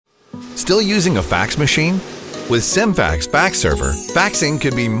Still using a fax machine? With CimFAX Fax Server, faxing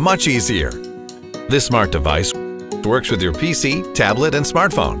could be much easier. This smart device works with your PC, tablet, and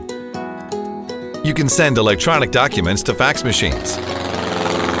smartphone. You can send electronic documents to fax machines.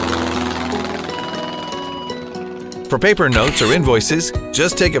 For paper notes or invoices,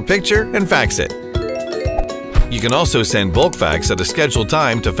 just take a picture and fax it. You can also send bulk fax at a scheduled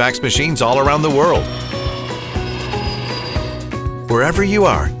time to fax machines all around the world. Wherever you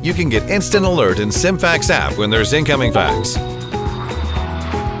are, you can get instant alert in CimFAX app when there's incoming fax.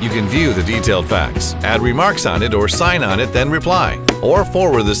 You can view the detailed fax, add remarks on it or sign on it, then reply, or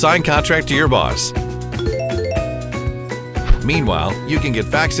forward the signed contract to your boss. Meanwhile, you can get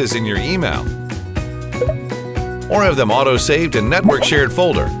faxes in your email or have them auto-saved in network shared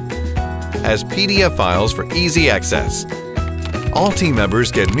folder as PDF files for easy access. All team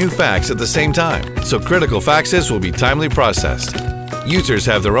members get new fax at the same time, so critical faxes will be timely processed. Users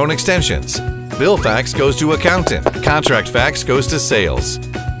have their own extensions. Bill fax goes to accountant. Contract fax goes to sales.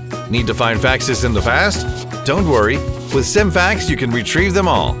 Need to find faxes in the past? Don't worry. With CimFAX, you can retrieve them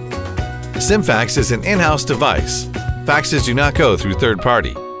all. CimFAX is an in-house device. Faxes do not go through third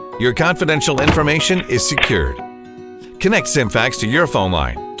party. Your confidential information is secured. Connect CimFAX to your phone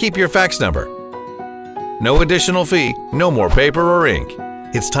line. Keep your fax number. No additional fee, no more paper or ink.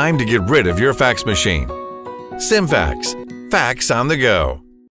 It's time to get rid of your fax machine. CimFAX. Fax on the go.